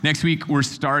Next week, we're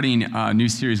starting a new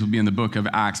series. We'll be in the book of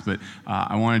Acts, but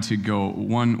I wanted to go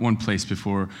one place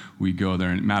before we go there,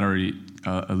 and Matt already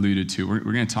alluded to. We're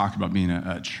going to talk about being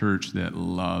a church that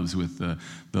loves with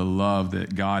the love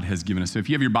that God has given us. So if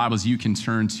you have your Bibles, you can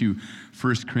turn to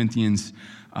 1 Corinthians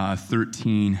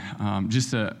 13.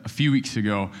 Just a few weeks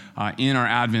ago, in our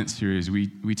Advent series,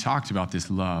 we talked about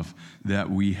this love that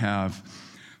we have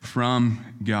from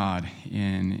God.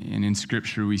 And in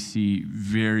Scripture, we see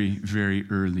very, very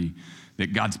early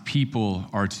that God's people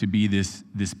are to be this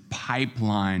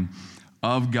pipeline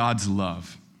of God's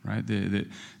love, right? That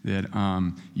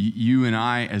you and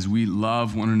I, as we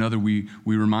love one another, we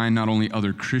remind not only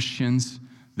other Christians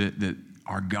that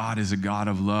our God is a God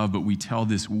of love, but we tell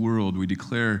this world, we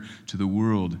declare to the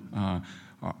world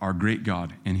our great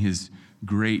God and his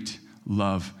great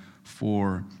love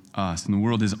for us. And the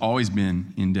world has always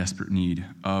been in desperate need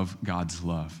of God's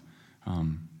love.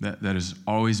 That has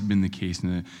always been the case.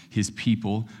 And his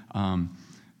people,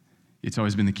 it's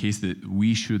always been the case that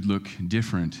we should look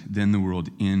different than the world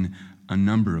in a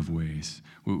number of ways.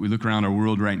 We look around our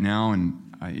world right now,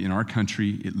 and in our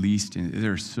country at least, and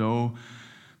there are so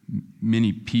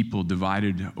many people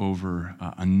divided over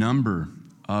a number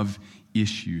of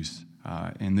issues.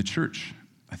 And the church,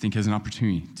 I think, has an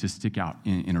opportunity to stick out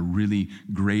in a really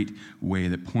great way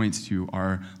that points to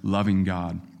our loving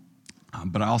God.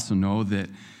 But I also know that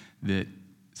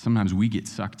sometimes we get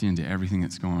sucked into everything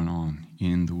that's going on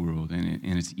in the world, and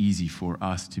it's easy for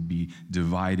us to be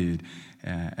divided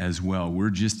as well.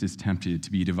 We're just as tempted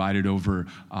to be divided over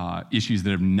issues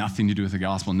that have nothing to do with the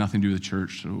gospel, nothing to do with the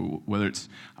church, whether it's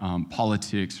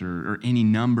politics or any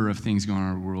number of things going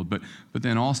on in our world. But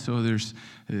then also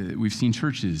we've seen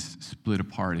churches split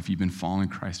apart if you've been following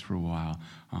Christ for a while.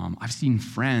 I've seen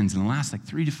friends in the last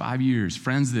 3 to 5 years,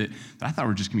 friends that I thought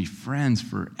were just going to be friends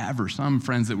forever. Some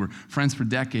friends that were friends for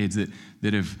decades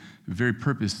that have very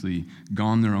purposely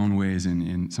gone their own ways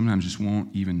and sometimes just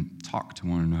won't even talk to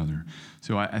one another.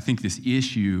 So I think this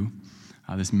issue,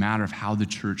 this matter of how the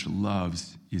church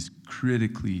loves, is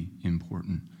critically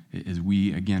important as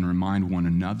we, again, remind one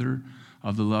another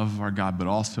of the love of our God, but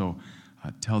also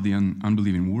tell the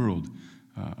unbelieving world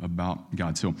about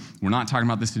God. So we're not talking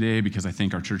about this today because I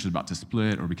think our church is about to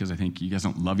split or because I think you guys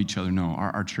don't love each other. No,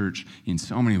 our church in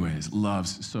so many ways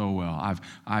loves so well.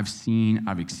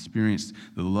 I've experienced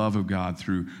the love of God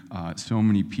through so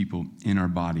many people in our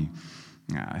body.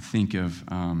 I think of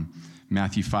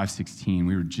Matthew 5:16.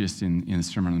 We were just in the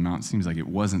Sermon on the Mount. It seems like it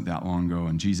wasn't that long ago.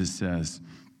 And Jesus says,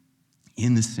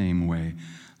 in the same way,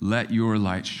 let your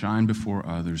light shine before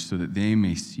others so that they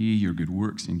may see your good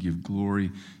works and give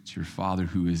glory to your Father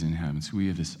who is in heaven. So we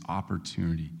have this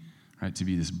opportunity, right, to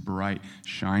be this bright,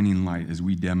 shining light as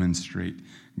we demonstrate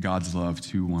God's love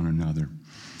to one another.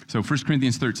 So 1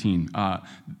 Corinthians 13,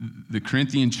 the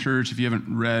Corinthian church, if you haven't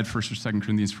read 1st or 2nd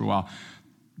Corinthians for a while,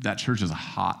 that church is a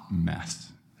hot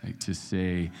mess, right, to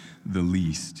say the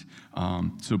least.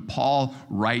 So Paul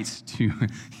writes to,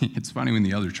 it's funny when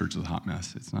the other church is a hot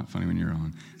mess. It's not funny when you're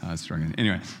on struggling.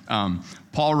 Anyway,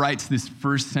 Paul writes this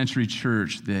first century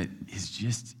church that is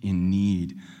just in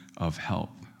need of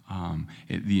help.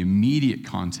 The immediate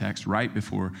context, right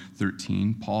before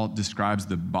 13, Paul describes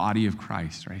the body of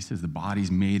Christ, right? He says the body's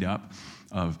made up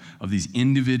of these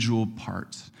individual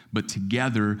parts, but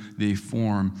together they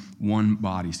form one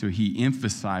body. So he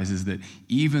emphasizes that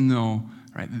even though,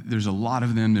 right, there's a lot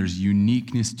of them, there's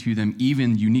uniqueness to them,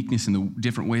 even uniqueness in the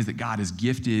different ways that God has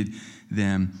gifted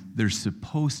them, there's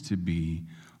supposed to be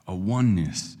a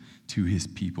oneness to his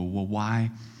people. Well,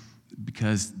 why?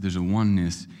 Because there's a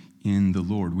oneness in the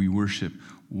Lord. We worship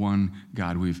one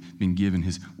God. We've been given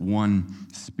his one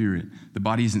Spirit. The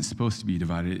body isn't supposed to be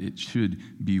divided. It should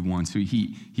be one. So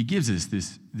he gives us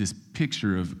this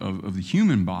picture of the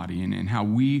human body and how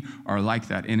we are like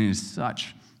that. And it is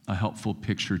such a helpful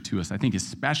picture to us. I think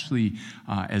especially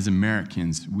as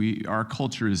Americans, our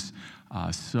culture is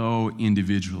so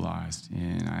individualized,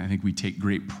 and I think we take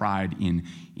great pride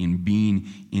in being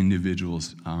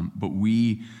individuals. But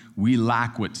we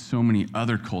lack what so many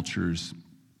other cultures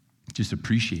just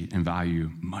appreciate and value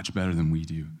much better than we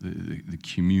do, the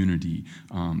community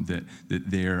that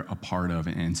they're a part of.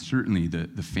 And certainly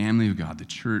the family of God, the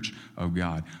church of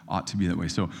God, ought to be that way.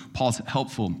 So Paul's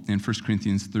helpful in 1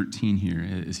 Corinthians 13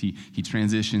 here as he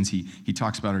transitions. He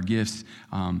talks about our gifts,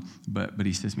 but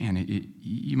he says, man,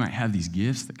 you might have these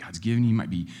gifts that God's given you. You might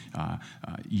be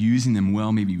using them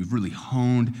well. Maybe you've really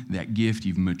honed that gift.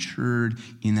 You've matured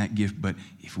in that gift. But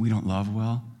if we don't love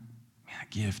well, man, that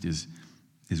gift is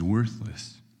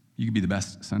worthless. You could be the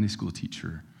best Sunday school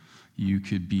teacher. You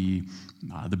could be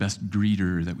the best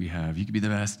greeter that we have. You could be the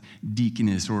best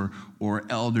deaconess or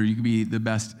elder. You could be the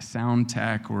best sound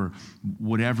tech or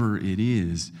whatever it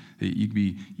is. You could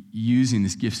be using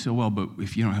this gift so well, but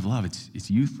if you don't have love, it's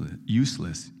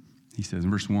useless. He says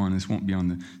in verse 1, this won't be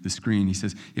on the screen. He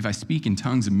says, if I speak in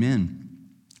tongues of men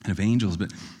and of angels,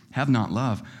 but have not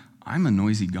love, I'm a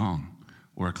noisy gong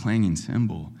or a clanging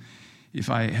cymbal. If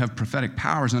I have prophetic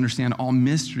powers, understand all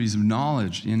mysteries of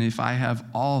knowledge, and if I have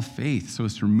all faith so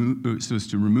as to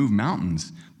remove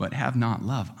mountains, but have not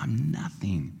love, I'm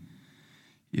nothing.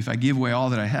 If I give away all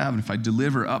that I have, and if I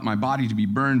deliver up my body to be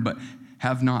burned, but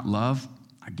have not love,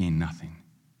 I gain nothing.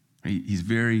 Right? He's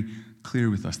very clear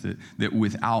with us that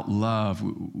without love,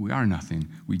 we are nothing.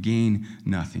 We gain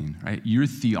nothing. Right? Your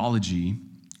theology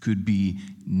could be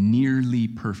nearly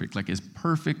perfect, like as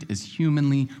perfect as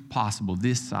humanly possible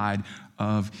this side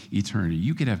of eternity.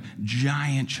 You could have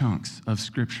giant chunks of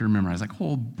scripture memorized, like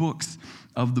whole books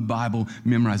of the Bible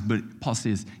memorized. But Paul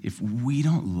says, if we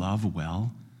don't love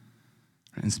well,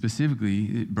 and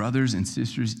specifically brothers and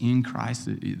sisters in Christ,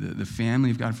 the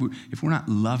family of God, if we're not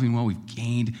loving well, we've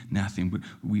gained nothing.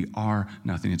 We are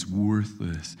nothing. It's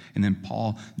worthless. And then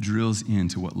Paul drills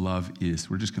into what love is.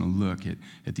 We're just going to look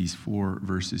at these 4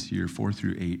 verses here, 4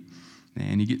 through 8.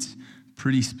 And he gets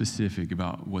pretty specific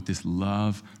about what this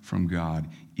love from God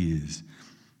is.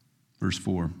 Verse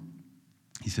 4,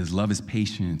 he says, love is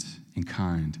patient and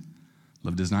kind.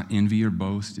 Love does not envy or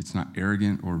boast. It's not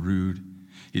arrogant or rude.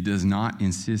 It does not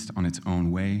insist on its own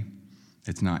way.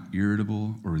 It's not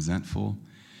irritable or resentful.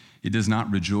 It does not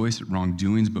rejoice at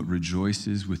wrongdoings, but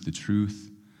rejoices with the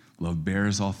truth. Love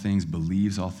bears all things,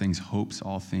 believes all things, hopes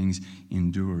all things,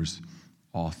 endures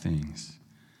all things.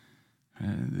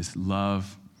 This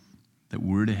love that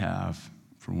we're to have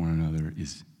for one another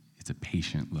it's a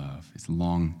patient love. It's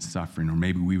long suffering, or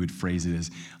maybe we would phrase it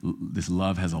as this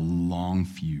love has a long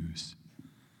fuse.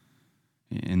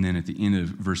 And then at the end of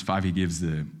verse 5, he gives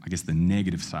the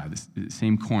negative side, the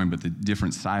same coin, but the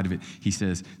different side of it. He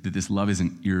says that this love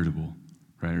isn't irritable,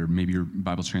 right? Or maybe your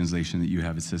Bible translation that you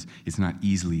have, it says it's not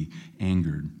easily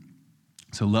angered.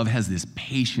 So love has this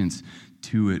patience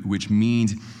to it, which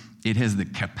means it has the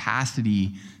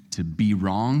capacity to be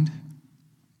wronged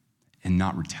and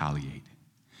not retaliate.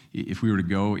 If we were to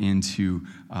go into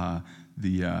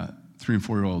the 3 and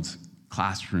 4-year-olds'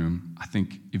 classroom, I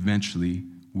think eventually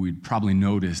we'd probably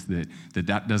notice that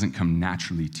doesn't come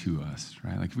naturally to us,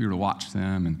 right? Like if we were to watch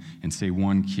them and say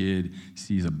one kid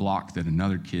sees a block that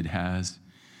another kid has,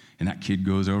 and that kid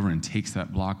goes over and takes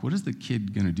that block, what is the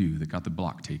kid gonna do that got the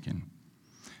block taken?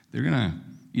 They're gonna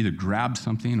either grab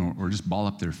something or just ball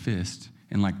up their fist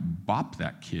and like bop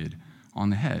that kid on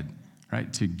the head,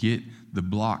 right? To get the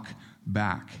block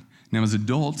back. Now as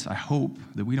adults, I hope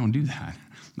that we don't do that.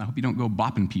 I hope you don't go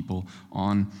bopping people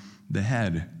on the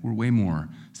head. We're way more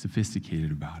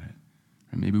sophisticated about it.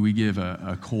 Or maybe we give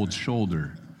a cold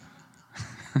shoulder.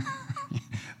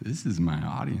 This is my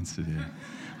audience today.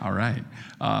 All right.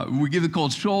 We give the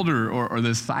cold shoulder or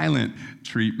the silent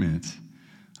treatment.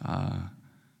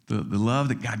 The love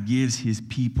that God gives his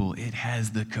people, it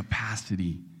has the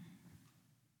capacity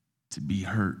to be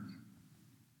hurt,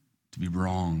 to be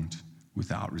wronged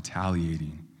without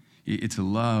retaliating. It's a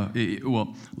love.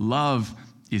 Love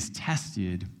is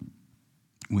tested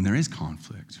when there is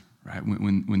conflict, right?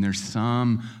 When there's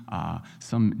some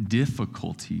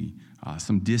difficulty,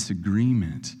 some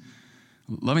disagreement.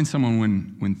 Loving someone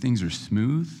when things are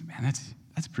smooth, man,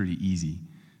 that's pretty easy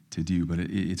to do. But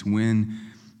it's when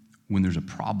there's a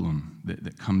problem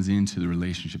that comes into the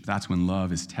relationship, that's when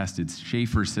love is tested.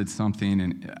 Schaeffer said something,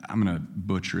 and I'm going to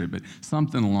butcher it, but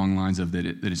something along the lines of that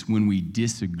it's when we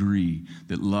disagree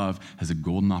that love has a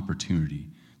golden opportunity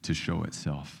to show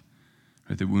itself.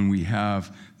 Right? That when we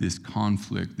have this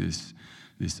conflict, this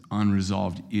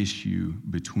unresolved issue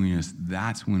between us,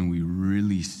 that's when we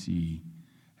really see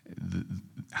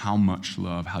how much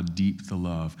love, how deep the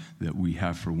love that we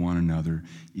have for one another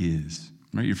is.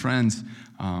 Right? Your friends,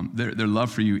 their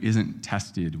love for you isn't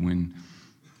tested when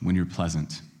you're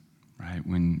pleasant, right?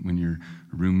 When your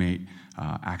roommate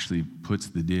actually puts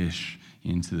the dish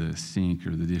into the sink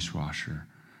or the dishwasher,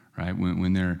 right?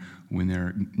 When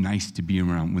they're nice to be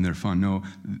around, when they're fun. No,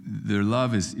 their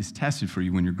love is tested for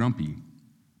you when you're grumpy,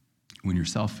 when you're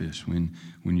selfish, when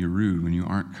you're rude, when you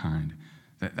aren't kind.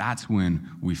 That's when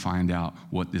we find out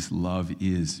what this love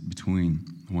is between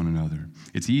one another.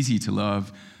 It's easy to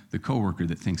love the coworker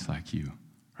that thinks like you,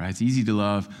 right? It's easy to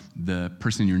love the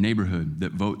person in your neighborhood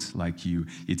that votes like you.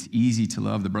 It's easy to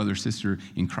love the brother or sister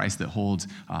in Christ that holds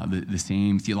the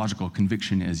same theological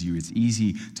conviction as you. It's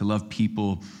easy to love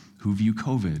people who view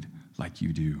COVID like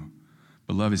you do.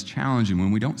 But love is challenging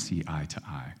when we don't see eye to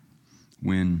eye,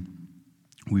 when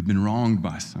we've been wronged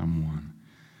by someone,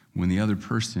 when the other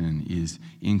person is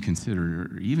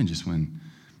inconsiderate, or even just when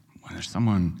there's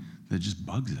someone that just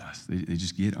bugs us. They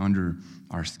just get under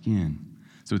our skin.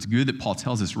 So it's good that Paul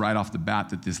tells us right off the bat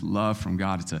that this love from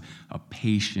God, it's a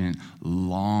patient,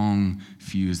 long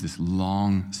fuse, this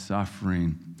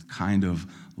long-suffering kind of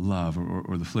love.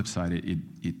 Or the flip side,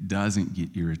 it doesn't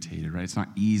get irritated, right? It's not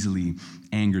easily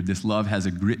angered. This love has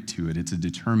a grit to it. It's a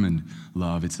determined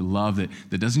love. It's a love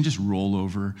that doesn't just roll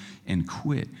over and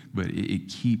quit, but it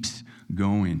keeps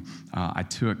going. I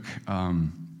took...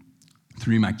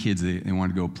 three of my kids, they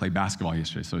wanted to go play basketball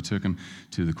yesterday, so I took them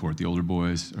to the court. The older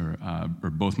boys, or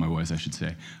both my boys, I should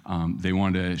say, they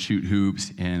wanted to shoot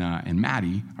hoops, and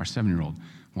Maddie, our 7-year-old,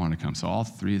 wanted to come. So all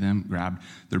three of them grabbed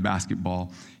their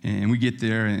basketball, and we get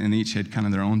there, and they each had kind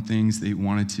of their own things they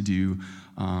wanted to do.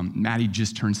 Maddie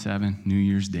just turned 7, New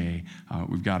Year's Day.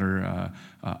 We've got her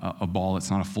a ball. It's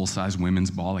not a full-size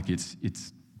women's ball. Like it's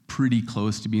pretty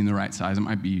close to being the right size. It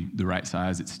might be the right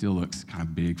size. It still looks kind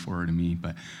of big for her to me.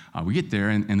 But we get there,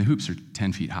 and the hoops are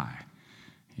 10 feet high,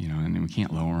 and we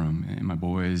can't lower them. And my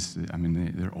boys, I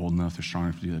mean, they're old enough, they're strong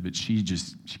enough to do that, but she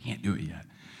can't do it yet.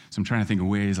 So I'm trying to think of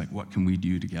ways, like, what can we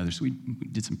do together? So we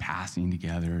did some passing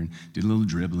together and did a little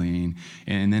dribbling.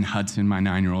 And then Hudson, my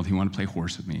 9-year-old, he wanted to play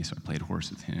horse with me, so I played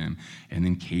horse with him. And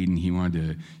then Caden, he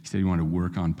said he wanted to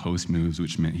work on post moves,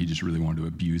 which meant he just really wanted to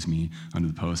abuse me under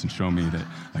the post and show me that,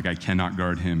 like, I cannot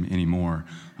guard him anymore.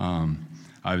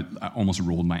 I almost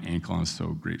rolled my ankle. I was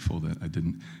so grateful that I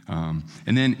didn't. And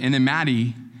then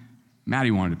Maddie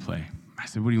wanted to play. I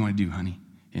said, "What do you want to do, honey?"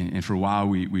 And for a while,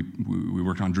 we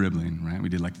worked on dribbling, right? We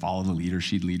did like follow the leader.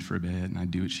 She'd lead for a bit, and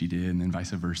I'd do what she did, and then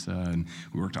vice versa. And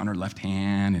we worked on her left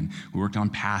hand, and we worked on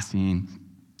passing.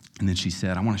 And then she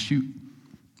said, "I want to shoot."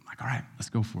 I'm like, "All right, let's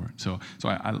go for it." So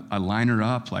I line her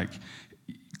up like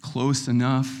close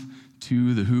enough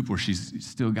to the hoop where she's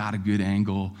still got a good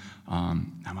angle.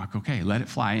 I'm like, "Okay, let it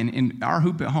fly." And our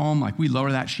hoop at home, like we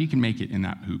lower that, she can make it in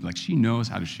that hoop. Like she knows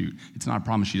how to shoot. It's not a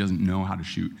problem if she doesn't know how to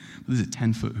shoot. But this is a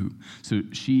 10-foot hoop. So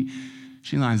she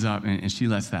lines up and she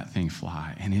lets that thing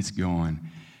fly, and it's going.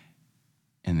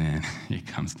 And then it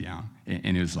comes down.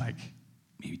 And it was like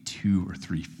maybe 2 or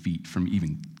 3 feet from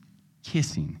even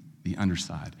kissing the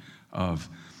underside of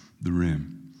the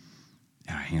rim.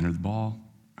 And I hand her the ball.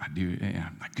 I do it.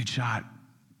 I'm like, "Good shot."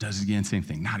 Does it again, same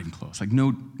thing. Not even close. Like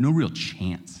no real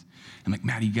chance. I'm like,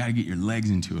 "Maddie, you got to get your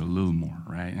legs into it a little more,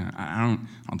 right?" And I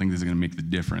don't think this is going to make the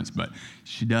difference, but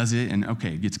she does it, and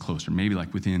okay, it gets closer, maybe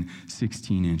like within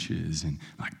 16 inches. And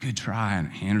I'm like, "Good try," and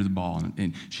I hand her the ball,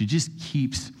 and she just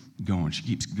keeps going. She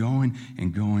keeps going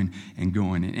and going and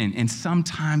going, and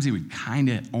sometimes it would kind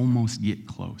of almost get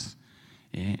close,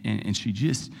 and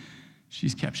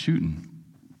she's kept shooting.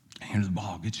 Hand her the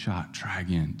ball, good shot, try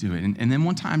again, do it. And then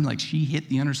one time, like, she hit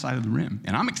the underside of the rim,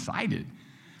 and I'm excited,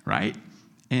 right?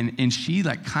 And she,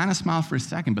 like, kind of smiled for a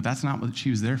second, but that's not what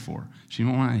she was there for. She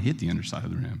didn't want to hit the underside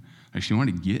of the rim. Like, she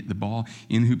wanted to get the ball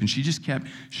in the hoop, and she just kept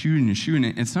shooting and shooting.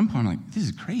 And at some point, I'm like, "This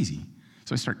is crazy."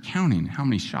 So I start counting how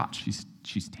many shots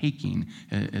she's taking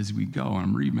as we go.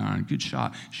 I'm rebounding, good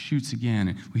shot, shoots again,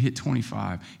 and we hit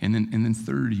 25, and then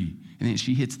 30. And then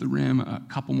she hits the rim a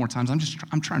couple more times.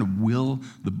 I'm trying to will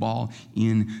the ball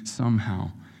in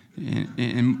somehow.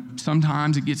 And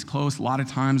sometimes it gets close, a lot of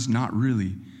times not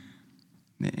really.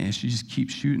 And she just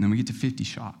keeps shooting, and we get to 50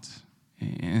 shots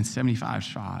and 75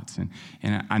 shots.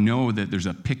 And I know that there's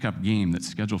a pickup game that's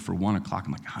scheduled for 1 o'clock.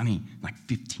 I'm like, "Honey, in like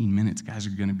 15 minutes, guys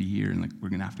are going to be here, and like we're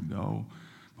going to have to go.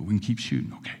 But we can keep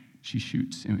shooting." Okay. She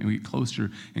shoots, and we get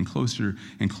closer and closer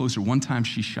and closer. One time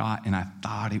she shot, and I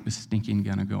thought it was stinking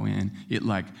gonna go in.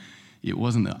 It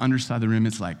wasn't the underside of the rim.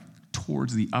 It's like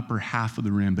towards the upper half of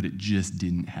the rim, but it just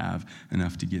didn't have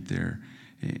enough to get there.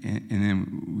 And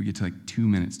then we get to like 2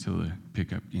 minutes till the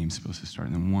pickup game's supposed to start,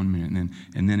 and then 1 minute,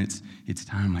 and then it's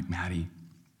time. I'm like, "Maddie,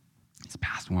 it's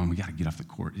past 1. We got to get off the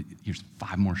court. Here's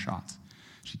 5 more shots."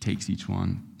 She takes each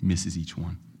one, misses each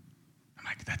one. I'm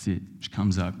like, "That's it." She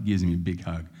comes up, gives me a big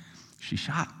hug. She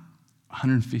shot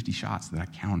 150 shots that I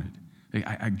counted.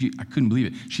 I couldn't believe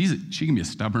it. She can be a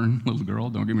stubborn little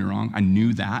girl, don't get me wrong. I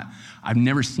knew that. I've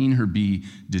never seen her be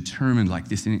determined like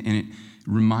this, and it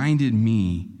reminded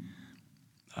me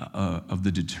of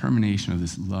the determination of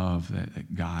this love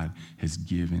that God has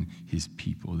given his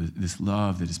people, this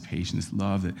love that is patient, this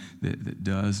love that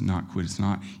does not quit. It's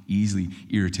not easily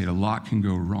irritated. A lot can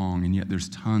go wrong, and yet there's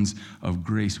tons of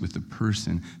grace with the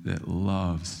person that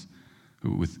loves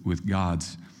with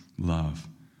God's love.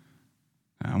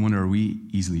 I wonder, are we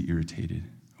easily irritated?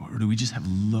 Or do we just have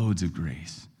loads of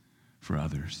grace for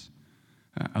others?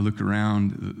 I look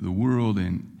around the world,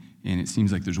 and it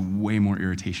seems like there's way more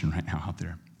irritation right now out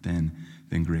there than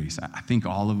grace. I think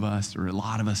all of us, or a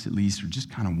lot of us at least, are just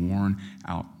kind of worn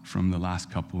out from the last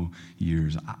couple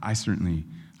years. I certainly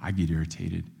get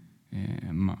irritated.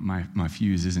 And my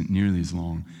fuse isn't nearly as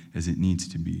long as it needs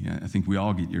to be. I think we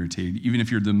all get irritated. Even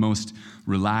if you're the most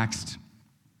relaxed,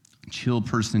 chill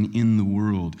person in the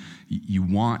world, you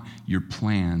want your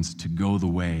plans to go the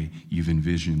way you've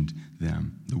envisioned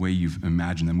them, the way you've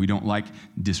imagined them. We don't like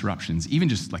disruptions, even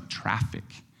just like traffic.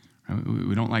 Right?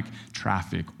 We don't like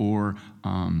traffic. Or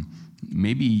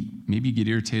maybe you get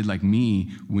irritated like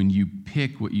me when you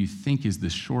pick what you think is the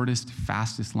shortest,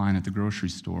 fastest line at the grocery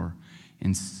store,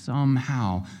 and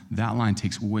somehow that line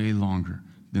takes way longer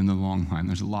than the long line.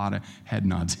 There's a lot of head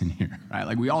nods in here, right?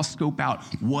 Like we all scope out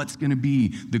what's gonna be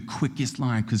the quickest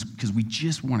line because we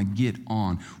just wanna get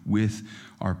on with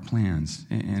our plans.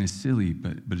 And it's silly,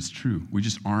 but it's true. We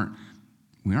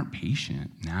aren't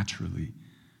patient naturally.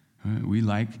 We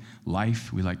like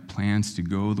life, we like plans to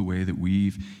go the way that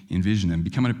we've envisioned them.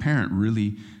 Becoming a parent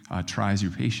really tries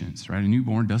your patience, right? A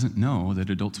newborn doesn't know that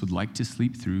adults would like to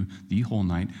sleep through the whole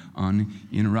night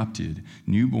uninterrupted.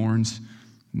 Newborns,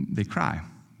 they cry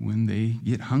when they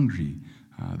get hungry.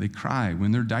 They cry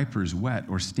when their diaper's wet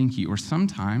or stinky, or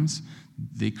sometimes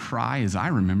they cry, as I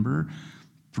remember,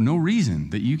 for no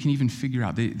reason that you can even figure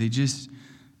out.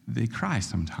 They cry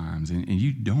sometimes, and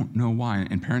you don't know why,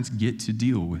 and parents get to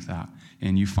deal with that.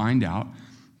 And you find out,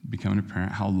 becoming a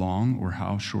parent, how long or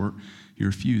how short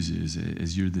your fuse is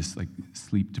as you're this like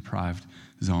sleep-deprived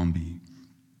zombie.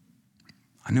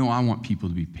 I know I want people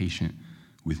to be patient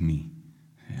with me.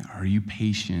 Are you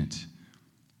patient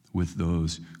with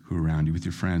those who are around you, with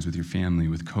your friends, with your family,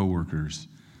 with coworkers?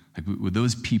 Like, would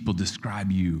those people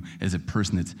describe you as a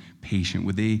person that's patient?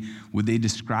 Would they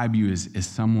describe you as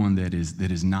someone that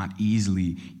is not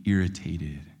easily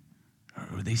irritated?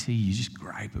 Or would they say you just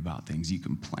gripe about things, you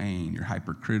complain, you're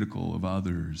hypercritical of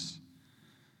others?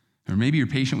 Or maybe you're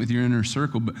patient with your inner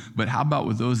circle, but how about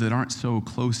with those that aren't so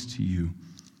close to you?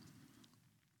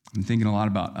 I'm thinking a lot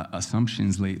about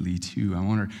assumptions lately, too. I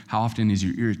wonder, how often is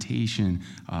your irritation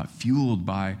fueled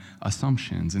by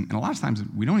assumptions? And a lot of times,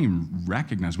 we don't even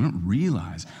recognize, we don't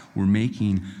realize we're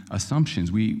making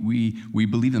assumptions. We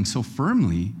believe them so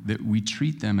firmly that we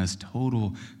treat them as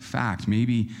total fact.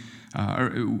 Maybe,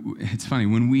 it's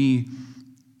funny,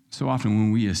 so often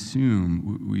when we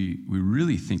assume, we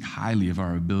really think highly of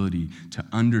our ability to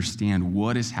understand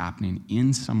what is happening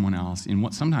in someone else, in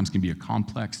what sometimes can be a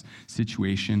complex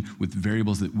situation with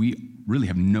variables that we really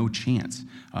have no chance,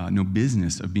 no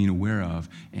business of being aware of,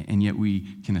 and yet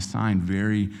we can assign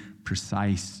very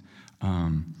precise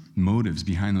motives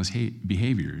behind those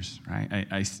behaviors, right?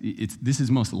 This is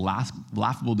most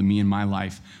laughable to me in my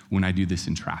life when I do this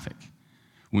in traffic.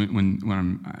 When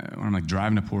I'm like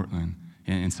driving to Portland,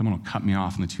 and someone will cut me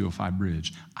off on the 205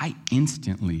 bridge, I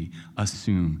instantly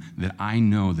assume that I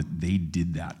know that they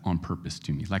did that on purpose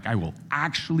to me. Like, I will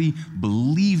actually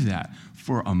believe that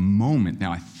for a moment.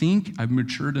 Now, I think I've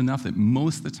matured enough that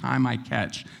most of the time I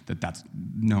catch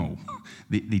no,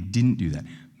 they didn't do that.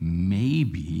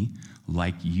 Maybe,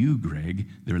 like you, Greg,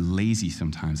 they're lazy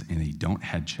sometimes and they don't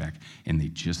head check and they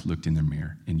just looked in their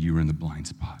mirror and you were in the blind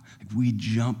spot. Like, we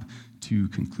jump to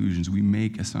conclusions. We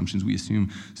make assumptions. We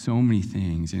assume so many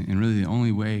things. And really the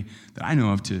only way that I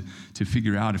know of to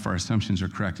figure out if our assumptions are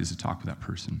correct is to talk with that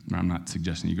person. I'm not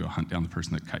suggesting you go hunt down the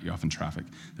person that cut you off in traffic.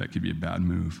 That could be a bad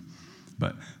move.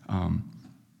 But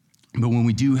when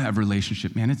we do have a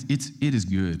relationship, man, it is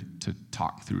good to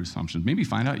talk through assumptions. Maybe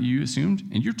find out you assumed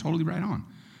and you're totally right on.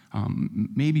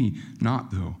 Maybe not,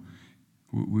 though.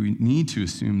 We need to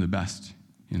assume the best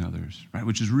in others, right?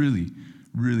 Which is really,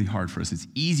 really hard for us. It's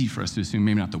easy for us to assume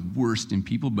maybe not the worst in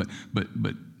people, but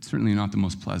certainly not the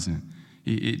most pleasant.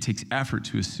 It takes effort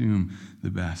to assume the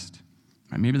best.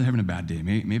 Right? Maybe they're having a bad day.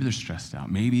 Maybe they're stressed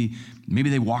out. Maybe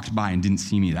they walked by and didn't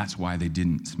see me. That's why they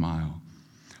didn't smile.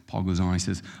 Paul goes on. He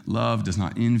says, love does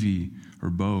not envy or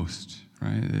boast.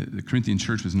 Right? The Corinthian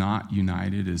church was not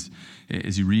united.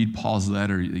 As you read Paul's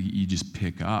letter, you just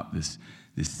pick up this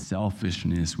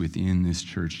selfishness within this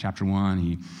church. Chapter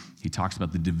 1, he talks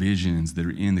about the divisions that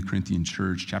are in the Corinthian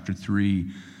church. Chapter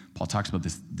 3, Paul talks about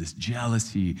this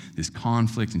jealousy, this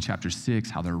conflict. In chapter 6,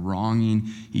 how they're wronging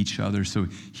each other. So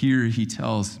here he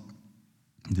tells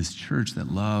this church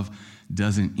that love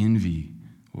doesn't envy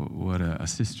what a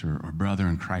sister or brother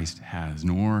in Christ has,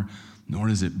 nor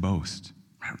does it boast.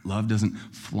 Love doesn't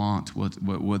flaunt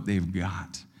what they've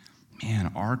got.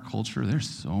 Man, our culture, there's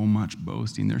so much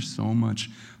boasting. There's so much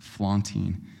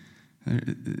flaunting.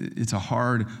 It's a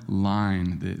hard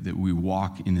line that we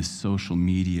walk in this social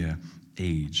media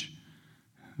age.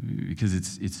 because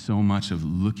it's so much of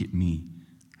look at me.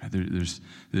 Right?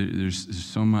 There's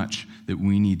so much that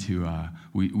we need to,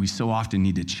 we so often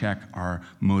need to check our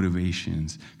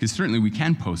motivations. Because certainly we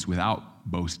can post without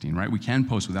boasting, right? We can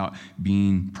post without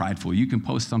being prideful. You can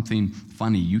post something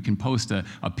funny. You can post a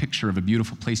picture of a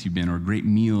beautiful place you've been, or a great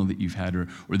meal that you've had, or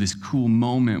this cool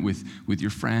moment with your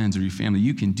friends or your family.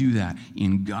 You can do that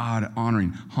in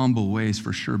God-honoring, humble ways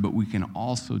for sure, but we can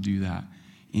also do that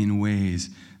in ways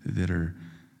that are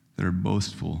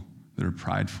boastful, that are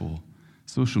prideful.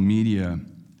 Social media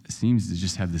seems to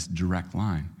just have this direct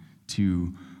line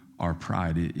to our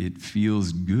pride. It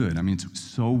feels good. I mean, it's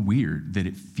so weird that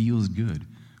it feels good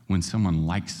when someone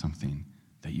likes something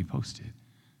that you posted.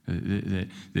 That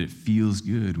it feels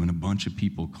good when a bunch of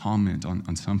people comment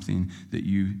on something that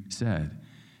you said.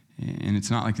 And it's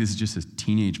not like this is just a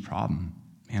teenage problem.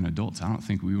 Man, adults, I don't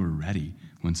think we were ready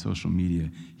when social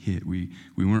media hit. We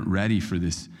weren't ready for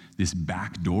this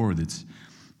back door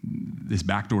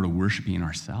to worshiping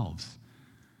ourselves.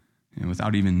 And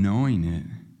without even knowing it,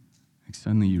 like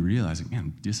suddenly you realize, man,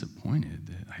 I'm disappointed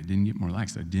that I didn't get more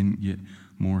likes, I didn't get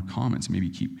more comments. Maybe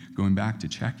keep going back to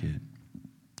check it.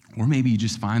 Or maybe you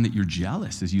just find that you're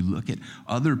jealous as you look at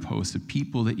other posts of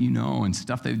people that you know and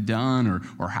stuff they've done,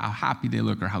 or how happy they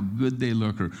look, or how good they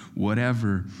look, or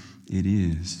whatever it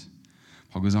is.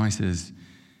 Paul goes on, he says,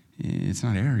 it's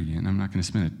not arrogant. I'm not going to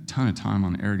spend a ton of time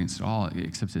on arrogance at all,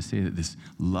 except to say that this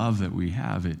love that we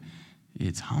have,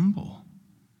 it's humble.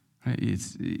 Right?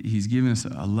 He's given us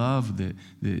a love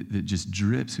that just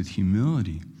drips with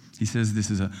humility. He says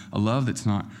this is a love that's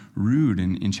not rude.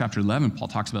 And in chapter 11, Paul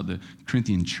talks about the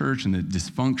Corinthian church and the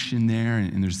dysfunction there.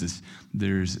 And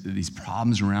there's these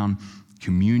problems around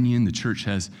communion. The church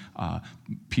has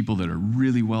people that are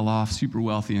really well off, super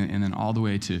wealthy, and then all the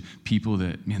way to people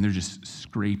that, man, they're just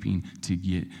scraping to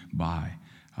get by.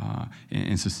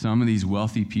 And so some of these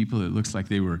wealthy people, it looks like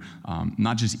they were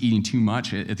not just eating too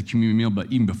much at the communion meal,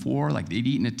 but even before, like they'd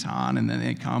eaten a ton, and then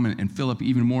they'd come and fill up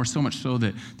even more, so much so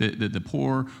that the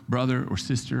poor brother or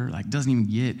sister like doesn't even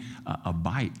get a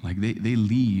bite. Like they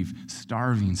leave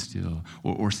starving still.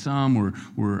 Or some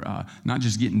were not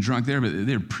just getting drunk there, but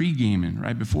they're pre-gaming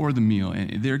right before the meal,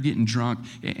 and they're getting drunk,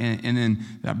 and then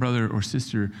that brother or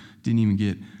sister didn't even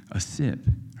get a sip.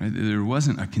 Right? There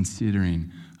wasn't a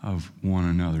considering of one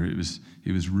another. It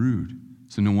was rude.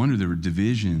 So no wonder there were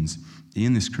divisions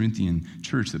in this Corinthian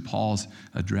church that Paul's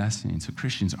addressing. So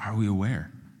Christians, are we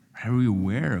aware? Are we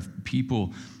aware of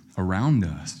people around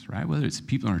us, right? Whether it's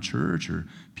people in our church or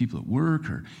people at work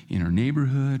or in our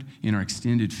neighborhood, in our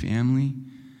extended family.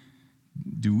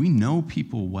 Do we know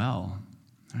people well?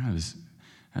 I was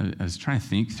trying to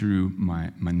think through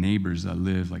my neighbors I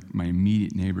live, like my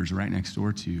immediate neighbors right next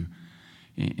door to.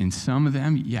 And some of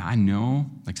them, yeah, I know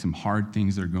like some hard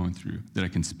things they're going through that I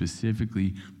can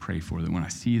specifically pray for, that when I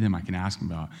see them, I can ask them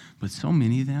about. But so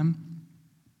many of them,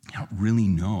 I don't really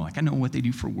know. Like I know what they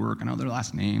do for work. I know their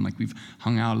last name. Like we've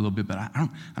hung out a little bit, but I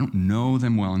don't know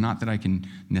them well. And not that I can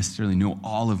necessarily know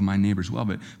all of my neighbors well,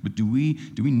 but do we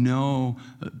know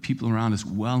people around us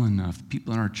well enough,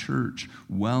 people in our church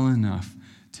well enough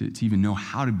to even know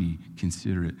how to be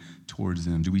considerate towards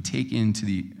them? Do we take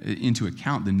into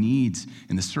account the needs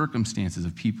and the circumstances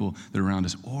of people that are around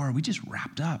us, or are we just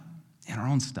wrapped up in our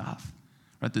own stuff,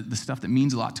 right? The stuff that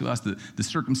means a lot to us, the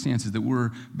circumstances that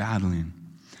we're battling.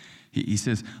 He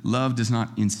says, love does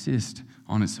not insist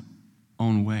on its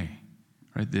own way,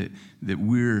 right? That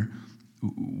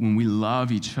when we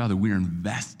love each other, we're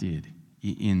invested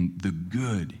in the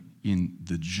good, in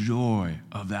the joy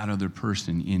of that other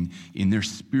person, in their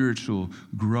spiritual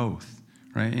growth,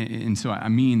 right? And so I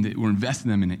mean that we're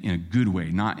investing them in a good way,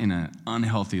 not in an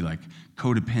unhealthy, like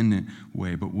codependent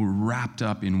way, but we're wrapped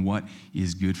up in what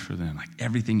is good for them. Like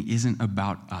everything isn't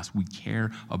about us. We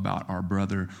care about our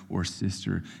brother or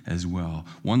sister as well.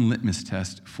 One litmus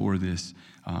test for this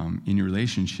in your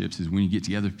relationships is when you get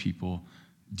together with people,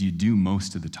 do you do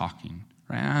most of the talking?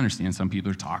 Right? I understand some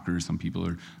people are talkers, some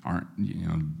people aren't,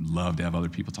 love to have other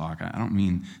people talk. I don't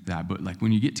mean that, but like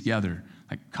when you get together,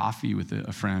 like coffee with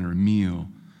a friend or a meal,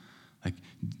 like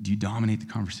do you dominate the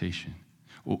conversation?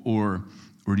 Or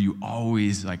do you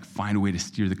always like find a way to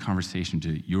steer the conversation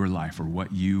to your life or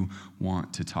what you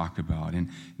want to talk about? And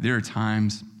there are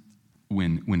times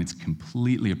when it's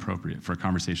completely appropriate for a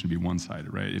conversation to be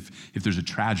one-sided, right? If there's a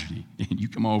tragedy and you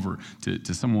come over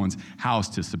to someone's house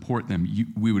to support them,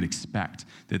 we would expect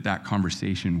that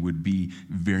conversation would be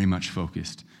very much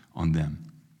focused on them,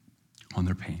 on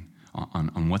their pain,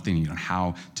 on what they need, on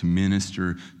how to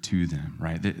minister to them,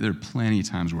 right? There are plenty of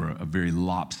times where a very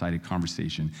lopsided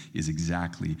conversation is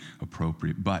exactly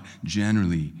appropriate, but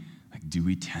generally, like Like, do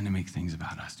we tend to make things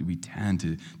about us? Do we tend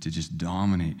to just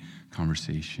dominate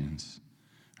conversations?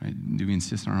 Right? Do we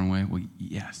insist on our own way? Well,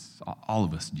 yes, all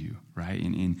of us do, right?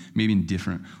 In maybe in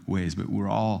different ways, but we're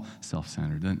all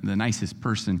self-centered. The nicest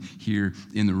person here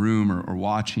in the room or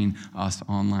watching us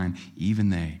online, even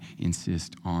they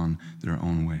insist on their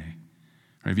own way.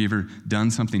 Right? Have you ever done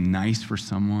something nice for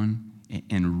someone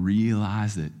and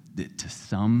realized that to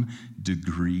some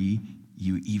degree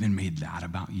you even made that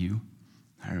about you?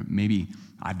 Or maybe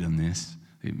I've done this.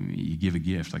 You give a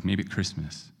gift, like maybe at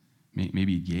Christmas.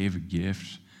 Maybe you gave a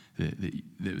gift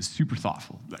that was super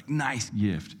thoughtful, like nice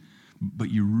gift,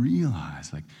 but you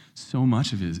realize like so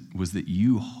much of it was that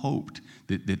you hoped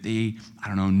that they, I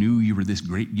don't know, knew you were this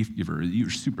great gift giver, or you were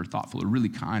super thoughtful or really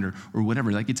kind or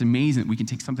whatever. Like it's amazing that we can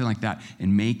take something like that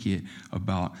and make it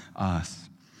about us.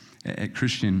 At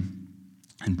Christian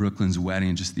and Brooklyn's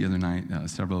wedding just the other night,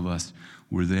 several of us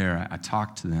were there. I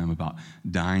talked to them about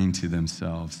dying to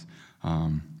themselves.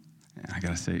 And I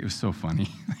gotta say, it was so funny.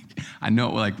 I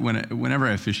know, like, whenever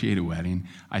I officiate a wedding,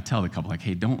 I tell the couple, like,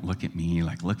 hey, don't look at me.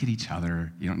 Like, look at each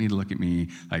other. You don't need to look at me.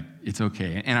 Like, it's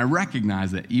okay. And I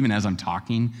recognize that even as I'm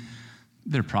talking,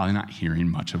 they're probably not hearing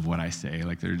much of what I say.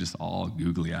 Like, they're just all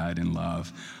googly-eyed in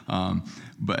love.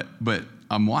 But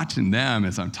I'm watching them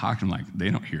as I'm talking, like,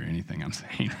 they don't hear anything I'm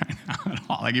saying right now at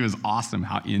all. Like, it was awesome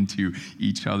how into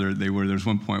each other they were. There's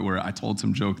one point where I told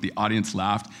some joke. The audience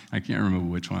laughed. I can't remember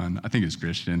which one. I think it was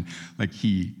Christian. Like,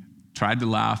 he tried to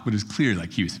laugh, but it was clear,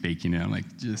 like, he was faking it. I'm like,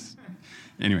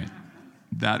 anyway,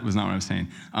 that was not what I was saying.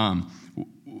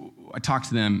 I talked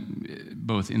to them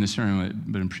both in the sermon,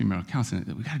 but in premarital counseling,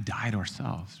 that we got to die to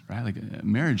ourselves, right? Like,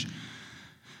 marriage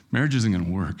isn't going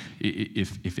to work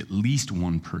if at least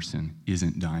one person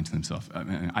isn't dying to themselves. I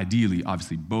mean, ideally,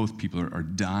 obviously, both people are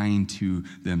dying to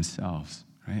themselves,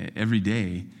 right? Every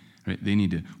day, right, they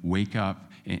need to wake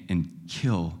up and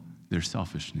kill their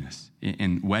selfishness.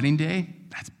 And wedding day,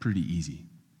 that's pretty easy,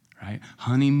 right?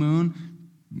 Honeymoon,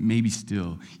 maybe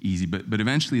still easy, but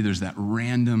eventually there's that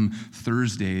random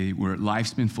Thursday where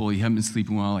life's been full, you haven't been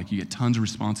sleeping well, like you get tons of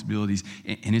responsibilities,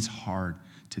 and it's hard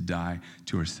to die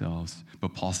to ourselves.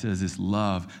 But Paul says this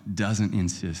love doesn't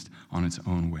insist on its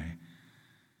own way.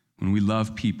 When we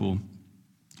love people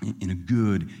in a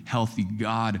good, healthy,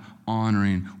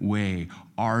 God-honoring way,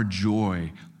 our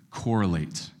joy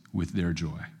correlates with their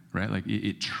joy, right? Like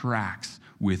it tracks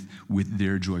with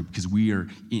their joy because we are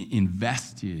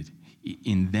invested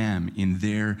in them, in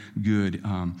their good.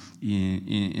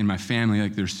 In my family,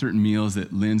 like there's certain meals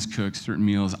that Lynn's cooks, certain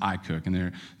meals I cook,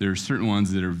 and there are certain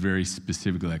ones that are very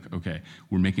specifically like, okay,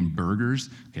 we're making burgers.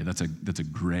 Okay, that's a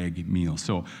Greg meal.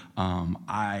 So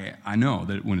I know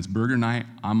that when it's burger night,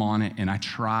 I'm on it, and I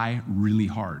try really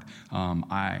hard.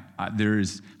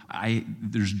 There's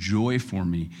joy for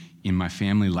me in my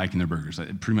family liking their burgers.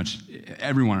 Pretty much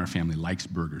everyone in our family likes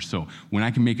burgers. So when I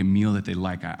can make a meal that they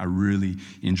like, I really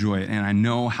enjoy it. And I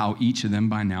know how each of them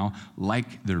by now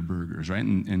like their burgers, right?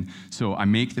 And so I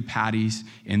make the patties,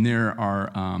 and there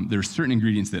are certain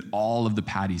ingredients that all of the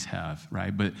patties have,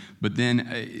 right? But then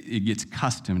it gets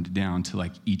customed down to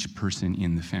like each person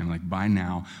in the family. Like by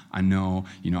now, I know,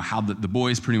 how the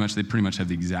boys pretty much have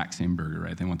the exact same burger,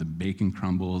 right? They want the bacon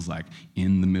crumbles like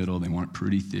in the middle. They want it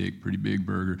pretty thick, pretty big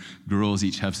burger. Girls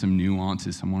each have some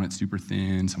nuances. Some want it super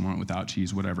thin, some want it without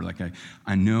cheese, whatever. Like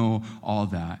I know all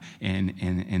that. And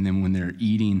then when they're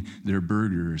eating their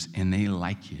burgers and they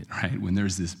like it, right? When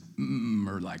there's this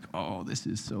or like, oh, this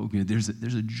is so good. There's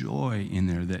a joy in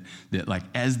there that like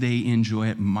as they enjoy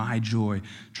it, my joy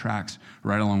tracks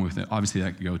right along with it. Obviously,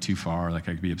 that could go too far. Like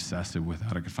I could be obsessive with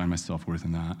that. I could find my self-worth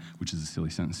in that, which is a silly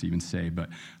sentence to even say. But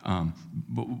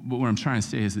what I'm trying to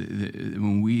say is that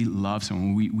when we love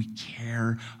someone, we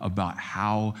care about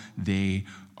how they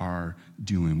are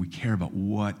doing. We care about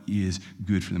what is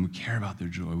good for them. We care about their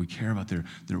joy. We care about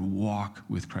their walk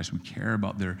with Christ. We care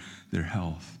about their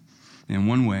health. And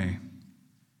one way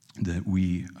that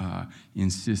we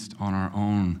insist on our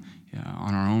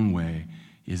own way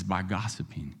is by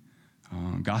gossiping.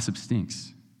 Gossip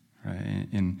stinks, right?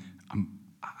 And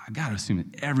I got to assume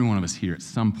that every one of us here at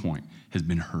some point has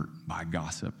been hurt by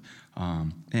gossip.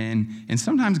 And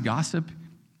sometimes gossip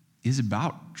is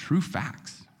about true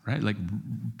facts, right? Like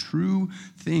true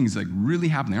things like really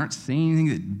happen. They aren't saying anything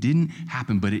that didn't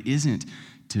happen, but it isn't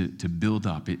to build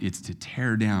up. It's to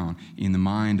tear down in the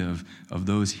mind of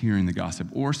those hearing the gossip.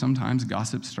 Or sometimes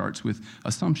gossip starts with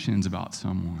assumptions about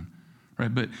someone,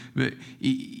 right? But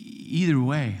either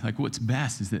way, like what's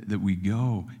best is that we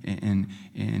go and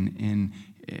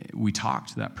we talk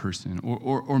to that person.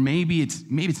 Or maybe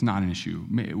it's not an issue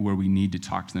where we need to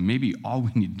talk to them. Maybe all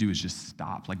we need to do is just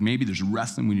stop. Like maybe there's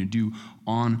wrestling we need to do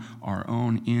on our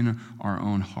own, in our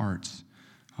own hearts.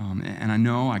 And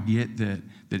I get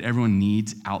that everyone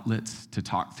needs outlets to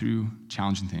talk through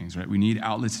challenging things, right? We need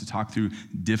outlets to talk through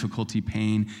difficulty,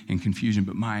 pain, and confusion.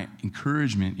 But my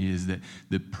encouragement is that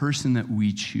the person that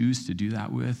we choose to do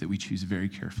that with, that we choose very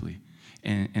carefully.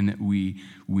 And that we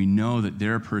know that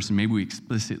they're a person, maybe we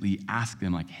explicitly ask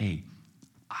them like, hey,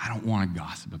 I don't want to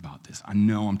gossip about this. I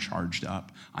know I'm charged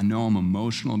up. I know I'm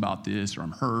emotional about this, or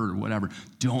I'm hurt, or whatever.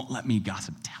 Don't let me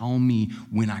gossip. Tell me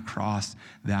when I cross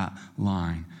that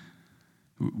line.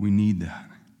 We need that.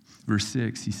 Verse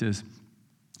 6, he says,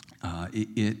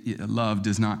 love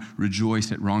does not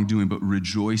rejoice at wrongdoing, but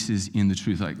rejoices in the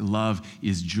truth. Like love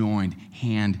is joined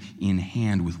hand in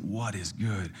hand with what is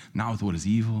good, not with what is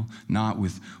evil, not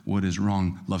with what is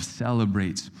wrong. Love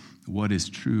celebrates what is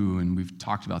true. And we've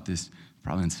talked about this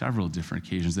probably on several different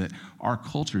occasions, that our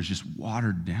culture has just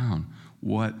watered down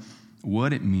what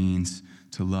it means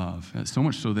to love. So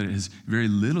much so that it has very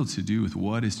little to do with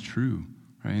what is true.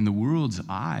 Right? In the world's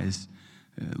eyes,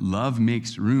 love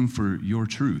makes room for your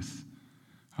truth.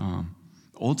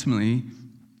 Ultimately,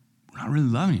 we're not really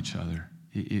loving each other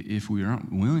if we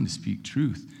aren't willing to speak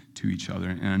truth to each other.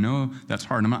 And I know that's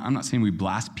hard. I'm not saying we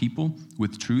blast people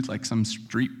with truth like some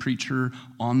street preacher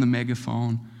on the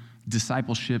megaphone.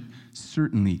 Discipleship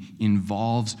certainly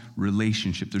involves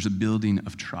relationship. There's a building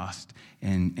of trust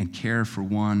and care for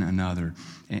one another.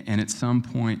 And at some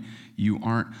point, you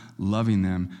aren't loving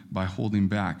them by holding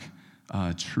back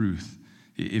truth.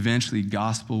 Eventually,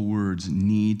 gospel words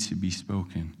need to be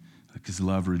spoken because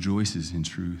love rejoices in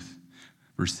truth.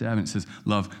 Verse 7, it says,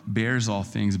 love bears all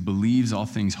things, believes all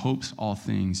things, hopes all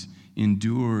things,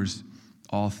 endures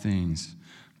all things.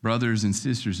 Brothers and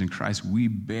sisters in Christ, we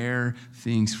bear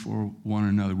things for one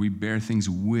another. We bear things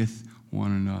with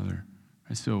one another.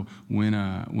 And so when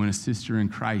a sister in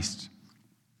Christ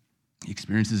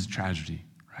experiences a tragedy,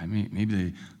 right? Maybe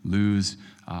they lose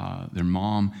their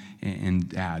mom and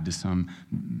dad to some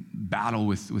battle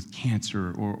with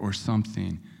cancer or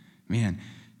something. Man,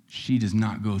 she does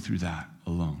not go through that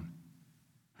alone.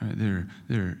 Right? There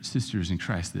are sisters in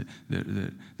Christ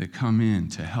that come in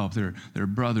to help. There are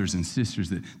brothers and sisters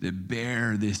that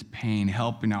bear this pain,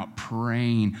 helping out,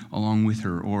 praying along with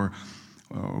her. Or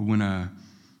when a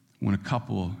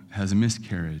couple has a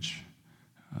miscarriage,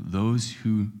 those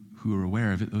who are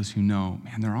aware of it, those who know,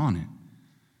 man, they're on it.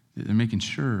 They're making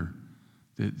sure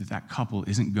that couple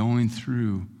isn't going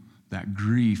through that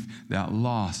grief, that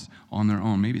loss on their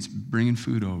own. Maybe it's bringing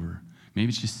food over. Maybe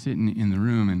it's just sitting in the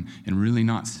room and really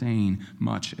not saying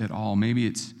much at all. Maybe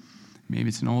it's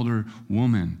an older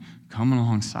woman coming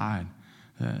alongside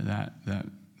that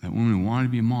woman who wanted to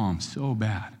be a mom so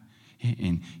bad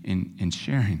and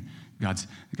sharing God's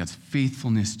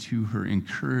faithfulness to her,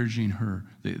 encouraging her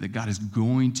that God is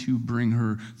going to bring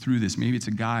her through this. Maybe it's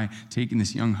a guy taking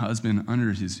this young husband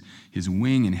under his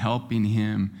wing and helping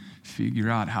him figure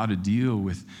out how to deal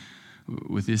with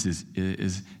this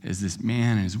as this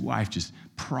man and his wife just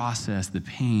process the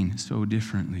pain so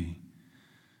differently.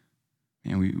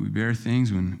 And we bear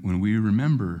things when we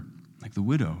remember, like the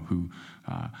widow who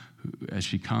as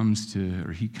he comes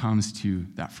to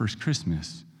that first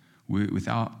Christmas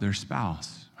without their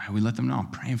spouse. Right? We let them know,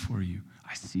 I'm praying for you.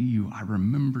 I see you. I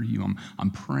remember you.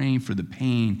 I'm praying for the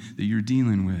pain that you're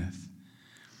dealing with.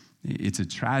 It's a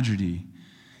tragedy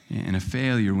and a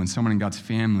failure when someone in God's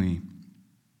family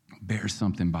bears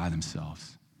something by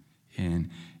themselves. And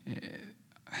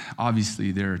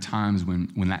obviously there are times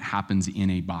when that happens in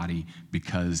a body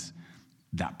because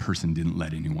that person didn't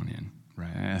let anyone in,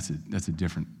 right? That's a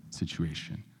different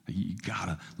situation. You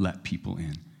gotta let people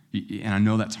in. And I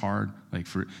know that's hard. Like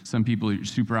for some people, you're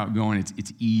super outgoing.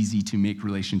 It's easy to make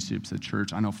relationships at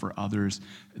church. I know for others,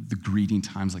 the greeting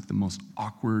time's like the most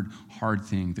awkward, hard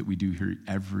thing that we do here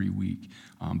every week.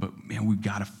 But man, we've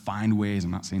got to find ways.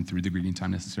 I'm not saying through the greeting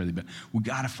time necessarily, but we've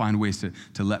got to find ways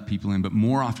to let people in. But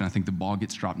more often, I think the ball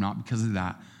gets dropped not because of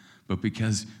that, but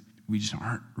because we just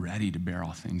aren't ready to bear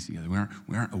all things together.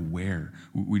 We aren't aware.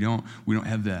 We don't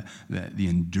have the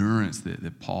endurance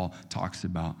that Paul talks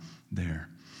about there.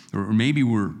 Or maybe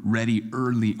we're ready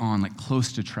early on, like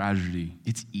close to tragedy.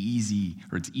 It's easy,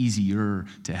 or it's easier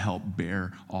to help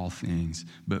bear all things.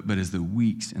 But as the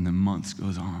weeks and the months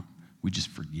goes on, we just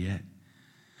forget.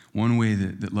 One way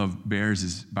that love bears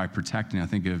is by protecting. I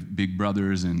think of big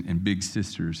brothers and big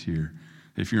sisters here.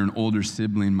 If you're an older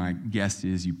sibling, my guess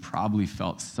is you probably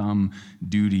felt some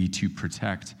duty to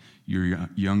protect your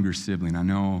younger sibling. I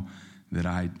know that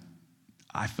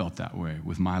I felt that way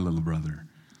with my little brother.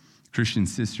 Christian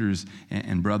sisters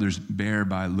and brothers bear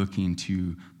by looking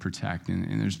to protect.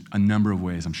 And there's a number of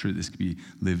ways I'm sure this could be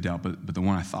lived out, but the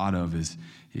one I thought of is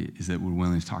that we're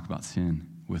willing to talk about sin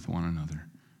with one another.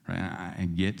 Right? I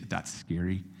get that that's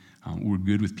scary. We're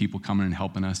good with people coming and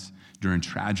helping us during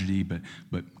tragedy, but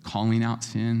calling out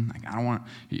sin, like I don't want,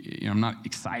 I'm not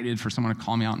excited for someone to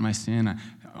call me out in my sin.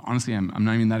 Honestly, I'm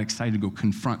not even that excited to go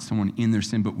confront someone in their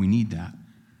sin, but we need that,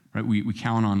 right? We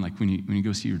count on, like when you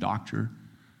go see your doctor,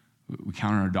 we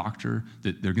count on our doctor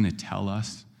that they're going to tell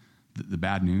us the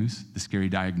bad news, the scary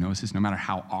diagnosis, no matter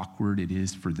how awkward it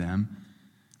is for them.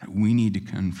 We need to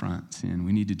confront sin.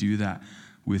 We need to do that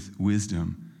with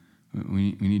wisdom.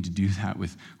 We need to do that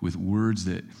with words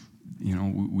that,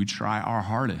 we try our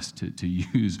hardest to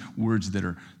use words that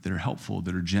are helpful,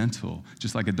 that are gentle.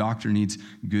 Just like a doctor needs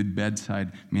good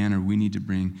bedside manner, we need to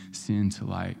bring sin to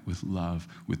light with love,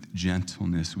 with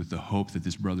gentleness, with the hope that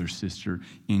this brother or sister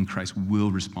in Christ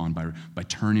will respond by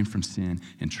turning from sin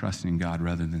and trusting in God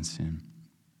rather than sin.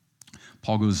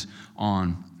 Paul goes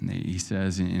on, and he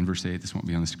says in verse 8, this won't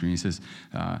be on the screen,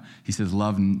 he says,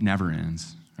 love never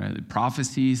ends. Right?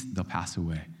 Prophecies, they'll pass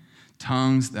away.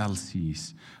 Tongues, that'll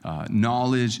cease.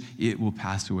 Knowledge, it will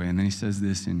pass away. And then he says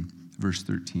this in verse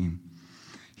 13.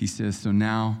 He says, so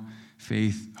now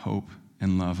faith, hope,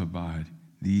 and love abide,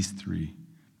 these three.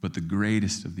 But the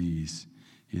greatest of these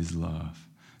is love.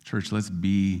 Church, let's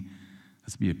be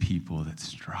a people that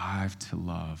strive to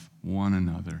love one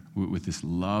another with this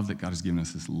love that God has given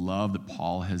us, this love that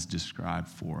Paul has described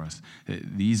for us.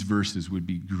 These verses would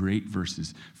be great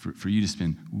verses for you to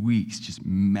spend weeks just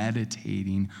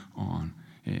meditating on,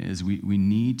 as we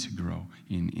need to grow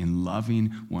in loving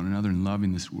one another and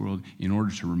loving this world in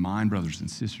order to remind brothers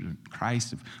and sisters of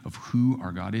Christ, of who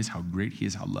our God is, how great he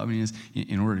is, how loving he is,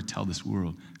 in order to tell this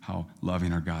world how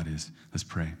loving our God is. Let's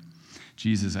pray.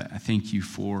 Jesus, I thank you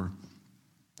for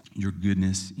your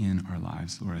goodness in our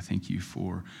lives. Lord, I thank you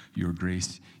for your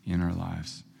grace in our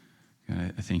lives.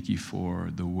 God, I thank you for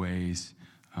the ways,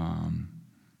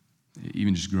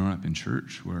 even just growing up in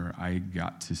church, where I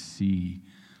got to see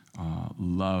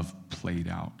love played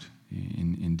out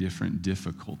in different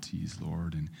difficulties,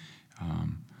 Lord. And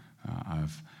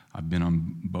I've been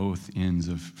on both ends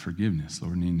of forgiveness,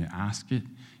 Lord, needing to ask it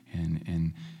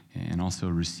and also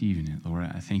receiving it. Lord,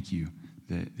 I thank you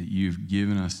that you've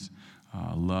given us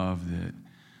love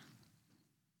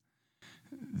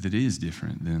that is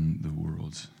different than the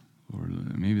world's.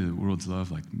 Lord, maybe the world's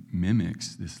love like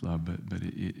mimics this love, but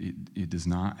it does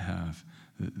not have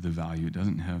the value. It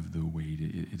doesn't have the weight.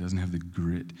 It doesn't have the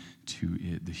grit to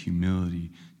it, the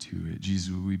humility to it.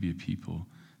 Jesus, will we be a people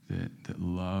that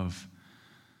love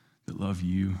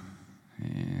you,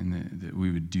 and that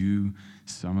we would do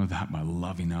some of that by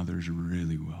loving others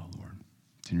really well, Lord.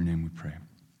 It's in your name we pray.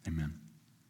 Amen.